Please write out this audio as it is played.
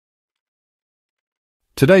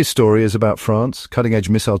Today's story is about France, cutting-edge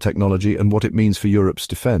missile technology, and what it means for Europe's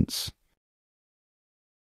defense.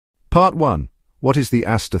 Part 1. What is the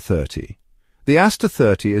Aster 30? The Aster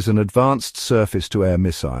 30 is an advanced surface-to-air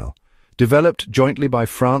missile, developed jointly by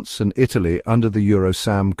France and Italy under the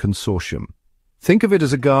Eurosam consortium. Think of it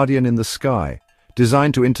as a guardian in the sky,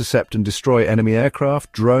 designed to intercept and destroy enemy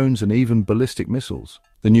aircraft, drones, and even ballistic missiles.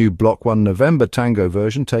 The new Block 1 November Tango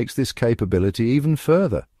version takes this capability even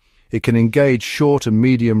further. It can engage short and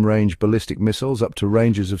medium-range ballistic missiles up to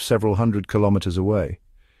ranges of several hundred kilometers away.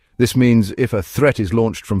 This means if a threat is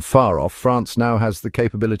launched from far off, France now has the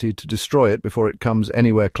capability to destroy it before it comes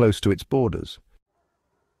anywhere close to its borders.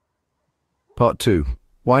 Part 2.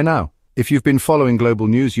 Why now? If you've been following global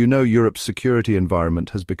news, you know Europe's security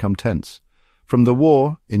environment has become tense. From the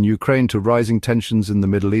war in Ukraine to rising tensions in the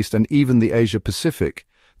Middle East and even the Asia-Pacific,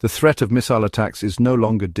 the threat of missile attacks is no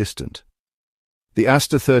longer distant. The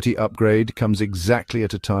Aster 30 upgrade comes exactly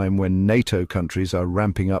at a time when NATO countries are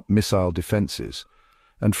ramping up missile defenses.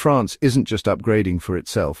 And France isn't just upgrading for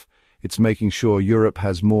itself, it's making sure Europe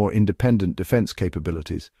has more independent defense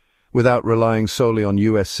capabilities, without relying solely on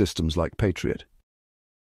US systems like Patriot.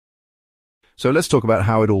 So let's talk about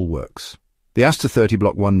how it all works. The Aster 30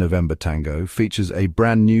 Block 1 November Tango features a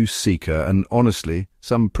brand new seeker and, honestly,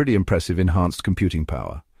 some pretty impressive enhanced computing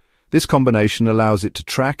power. This combination allows it to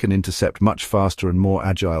track and intercept much faster and more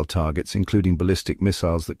agile targets, including ballistic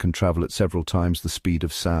missiles that can travel at several times the speed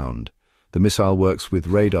of sound. The missile works with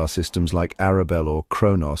radar systems like Arabelle or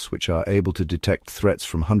Kronos, which are able to detect threats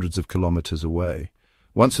from hundreds of kilometers away.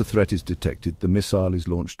 Once a threat is detected, the missile is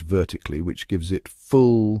launched vertically, which gives it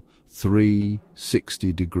full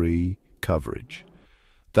 360-degree coverage.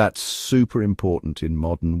 That's super important in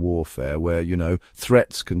modern warfare where,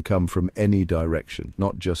 threats can come from any direction,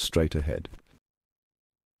 not just straight ahead.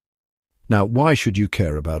 Now, why should you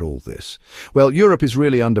care about all this? Well, Europe is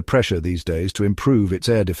really under pressure these days to improve its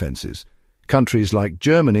air defenses. Countries like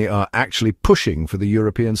Germany are actually pushing for the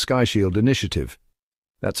European Sky Shield initiative.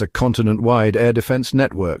 That's a continent-wide air defense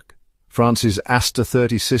network. France's Aster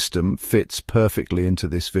 30 system fits perfectly into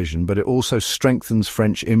this vision, but it also strengthens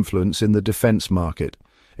French influence in the defense market.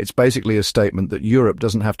 It's basically a statement that Europe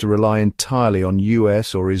doesn't have to rely entirely on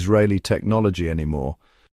US or Israeli technology anymore.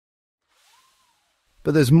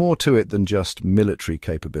 But there's more to it than just military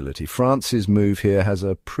capability. France's move here has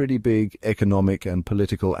a pretty big economic and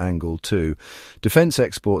political angle too. Defense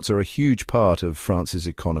exports are a huge part of France's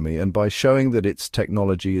economy, and by showing that its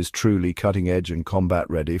technology is truly cutting-edge and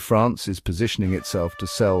combat-ready, France is positioning itself to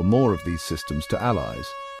sell more of these systems to allies,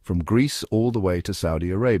 from Greece all the way to Saudi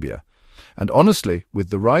Arabia. And honestly, with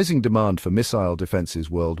the rising demand for missile defenses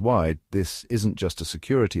worldwide, this isn't just a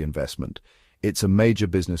security investment, it's a major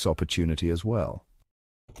business opportunity as well.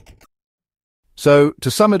 So, to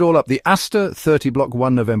sum it all up, the Aster 30 Block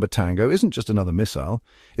 1 November Tango isn't just another missile.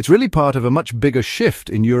 It's really part of a much bigger shift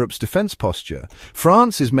in Europe's defense posture.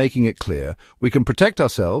 France is making it clear we can protect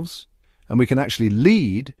ourselves and we can actually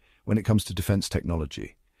lead when it comes to defense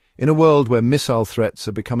technology. In a world where missile threats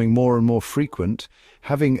are becoming more and more frequent,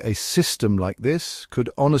 having a system like this could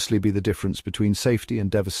honestly be the difference between safety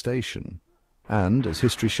and devastation. And, as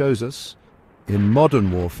history shows us, in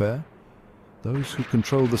modern warfare, those who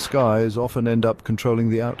control the skies often end up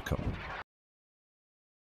controlling the outcome.